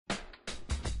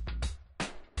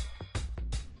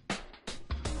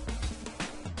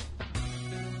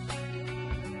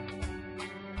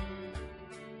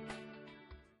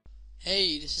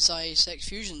Hey, this is ISX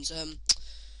Fusions, and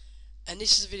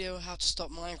this is a video on how to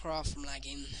stop Minecraft from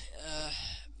lagging.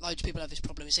 Loads of people have this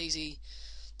problem. It's easy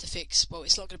to fix. Well,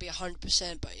 it's not going to be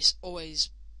 100%, but it's always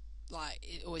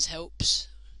it always helps.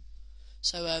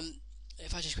 So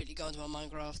if I just quickly go into my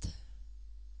Minecraft,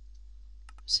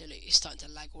 see, look, it's starting to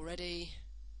lag already.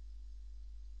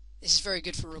 This is very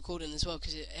good for recording as well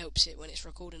because it helps it when it's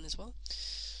recording as well.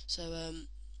 So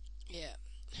yeah,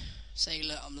 say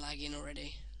look, I'm lagging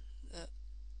already.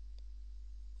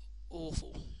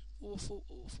 Awful. Awful,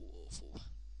 awful, awful.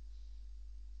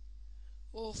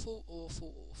 Awful,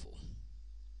 awful, awful.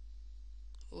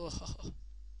 Oh.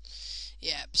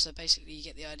 Yeah, so basically you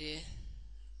get the idea.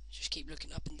 Just keep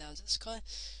looking up and down to the sky.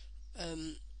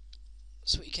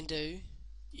 So what you can do,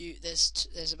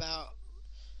 there's about,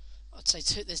 I'd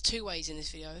say there's two ways in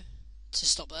this video to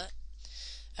stop that.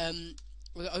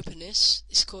 We're gonna open this.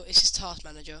 This is Task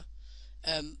Manager.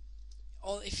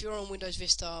 If you're on Windows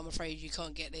Vista, I'm afraid you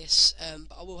can't get this,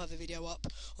 but I will have a video up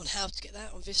on how to get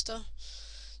that on Vista.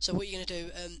 So what you're going to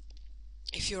do,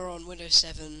 if you're on Windows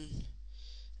 7,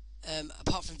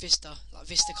 apart from Vista, like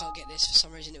Vista can't get this for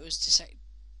some reason, it was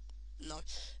no.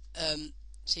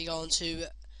 So you go on to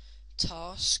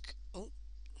Task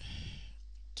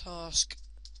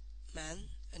Man,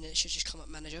 and then it should just come up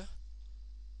Manager.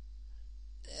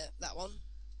 That one.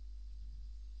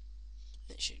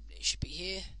 It should be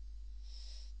here.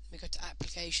 We go to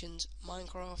Applications,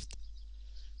 Minecraft,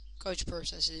 go to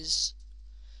Processes,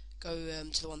 go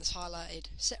to the one that's highlighted,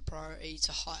 set priority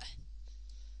to high.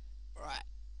 Right,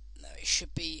 now it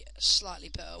should be slightly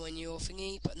better when you're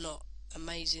thingy, but not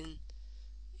amazing.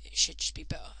 It should just be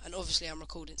better. And obviously I'm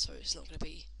recording, so it's not going to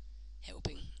be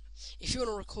helping. If you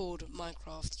want to record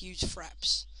Minecraft, use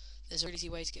fraps. There's a really easy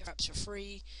way to get fraps for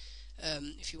free.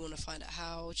 If you want to find out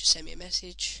how, just send me a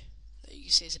message. You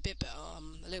can see it's a bit better,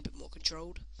 I'm a little bit more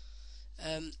controlled.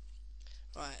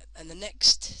 Right, and the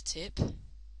next tip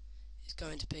is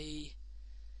going to be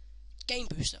Game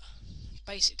Booster.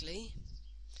 Basically,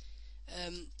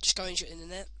 just go into your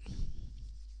internet,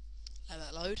 let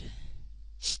that load.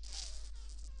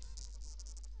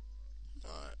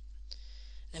 Alright,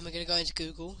 then we're going to go into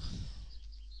Google.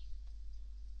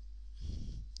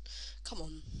 Come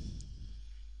on.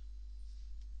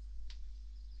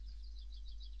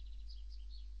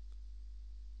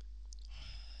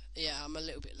 Yeah, I'm a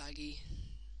little bit laggy.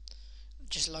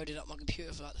 Just loaded up my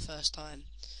computer for like the first time.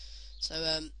 So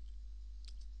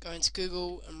go into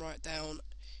Google and write down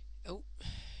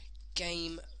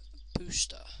Game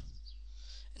Booster,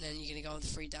 and then you're going to go on the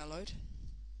free download,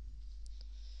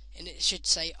 and it should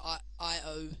say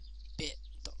iobit.com.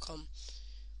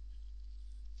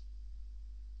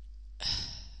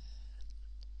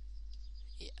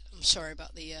 Yeah, I'm sorry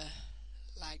about the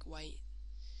lag. Wait.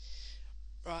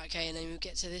 Right, okay, and then we'll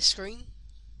get to this screen.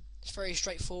 It's very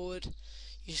straightforward.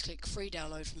 You just click free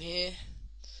download from here,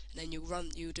 and then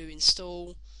you'll do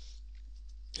install,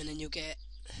 and then you'll get,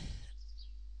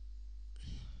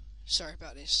 sorry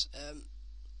about this,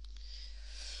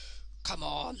 come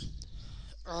on.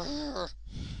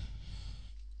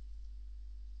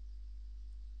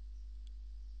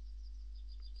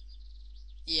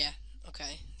 Yeah,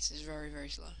 okay, this is very, very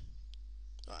slow.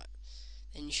 Right,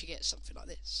 then you should get something like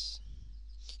this.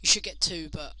 You should get two,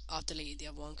 but I've deleted the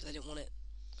other one because I didn't want it.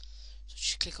 So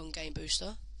just click on Game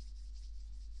Booster.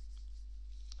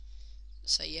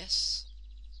 Say yes.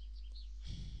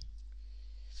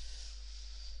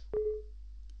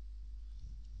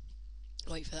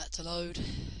 Wait for that to load.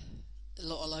 A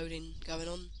lot of loading going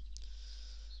on.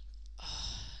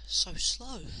 So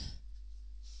slow.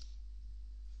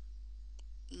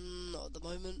 Not at the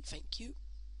moment, thank you.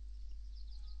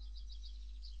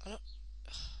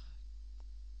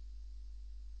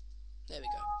 There we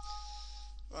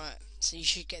go. Right, so you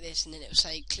should get this, and then it will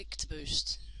say click to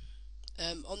boost.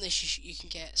 On this you can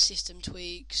get system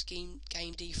tweaks, game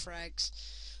defrags.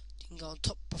 You can go on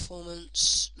top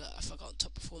performance. Look, I forgot on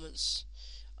top performance.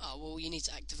 Oh well, you need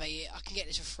to activate it. I can get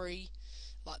this for free,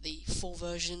 like the full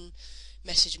version.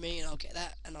 Message me and I'll get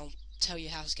that, and I'll tell you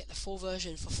how to get the full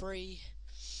version for free.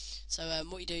 So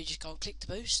what you do, you just go and click to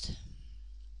boost.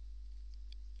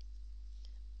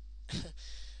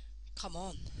 Come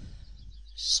on.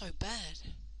 So bad.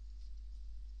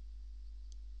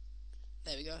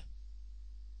 There we go.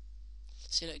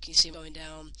 See, look, you can see it going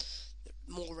down.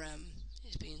 More RAM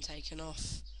is being taken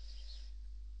off.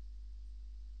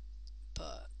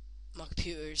 But my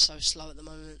computer is so slow at the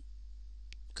moment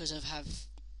because I have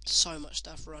so much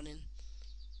stuff running.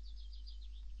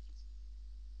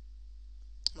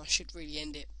 And I should really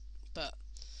end it, but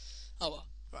oh well.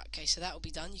 Right, okay, so that will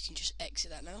be done. You can just exit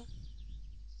that now.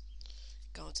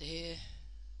 go onto here,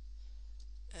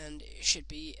 and it should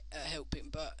be helping,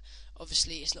 but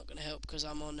obviously it's not going to help because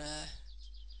I'm on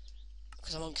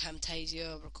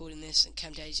CAMTASIA recording this, and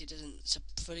CAMTASIA doesn't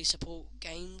fully support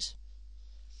games,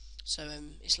 so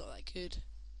it's not that good.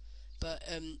 But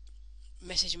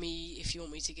message me if you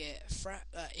want me to get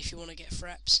if you want to get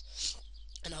fraps,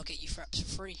 and I'll get you fraps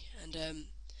for free. And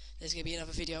there's going to be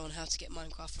another video on how to get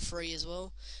Minecraft for free as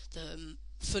well, the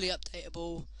fully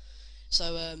updatable.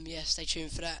 So yeah, stay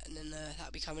tuned for that, and then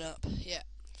that'll be coming up. Yeah,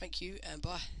 thank you and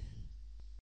bye.